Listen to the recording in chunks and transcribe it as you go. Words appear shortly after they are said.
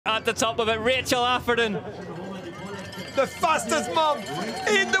at the top of it. Rachel Atherton. The fastest mom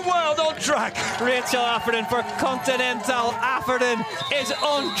in the world on track. Rachel Atherton for Continental. Atherton is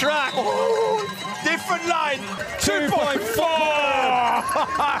on track. Oh, different line.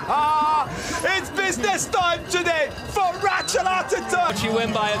 2.4. It's business time today for Rachel Atherton. You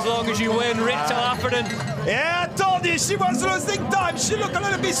win by as long as you win. Rachel Atherton. Yeah, I told you she was losing time. She looked a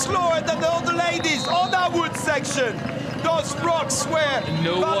little bit slower than the other ladies on that wood section. Those rocks were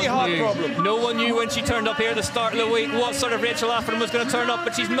very hard problem. No one knew when she turned up here at the start of the week what sort of Rachel Atherton was going to turn up,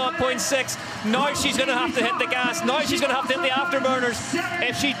 but she's 0.6. Now she's going to have to hit the gas. Now she's going to have to hit the afterburners.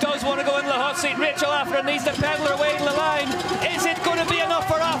 If she does want to go into the hot seat, Rachel Atherton needs to pedal her way to the line. Is it going to be enough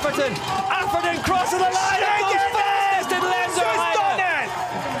for Atherton? Atherton crosses the line and goes fast in Lenzerheide.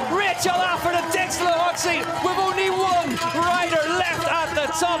 Rachel Atherton takes to the hot seat with only one rider left at the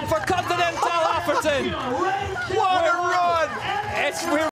top for Continental Atherton. What a run! We're